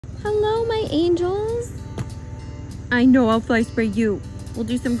Hello, my angels. I know, I'll fly spray you. We'll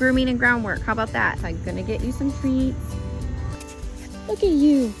do some grooming and groundwork. How about that? I'm gonna get you some treats. Look at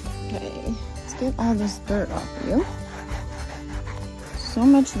you. Okay, let's get all this dirt off of you. So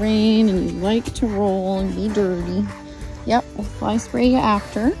much rain and you like to roll and be dirty. Yep, we'll fly spray you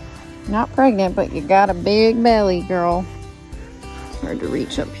after. Not pregnant, but you got a big belly, girl. It's hard to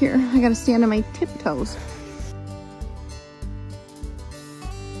reach up here. I gotta stand on my tiptoes.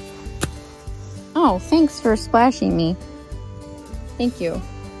 Oh, thanks for splashing me. Thank you.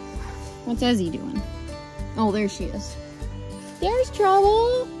 What's Ezzy doing? Oh, there she is. There's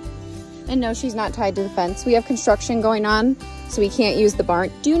trouble. And no, she's not tied to the fence. We have construction going on, so we can't use the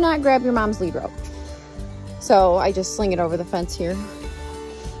barn. Do not grab your mom's lead rope. So I just sling it over the fence here.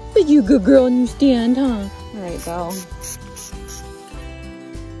 But you good girl and you stand, huh? All right, Belle.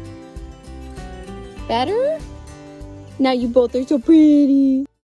 Better? Now you both are so pretty.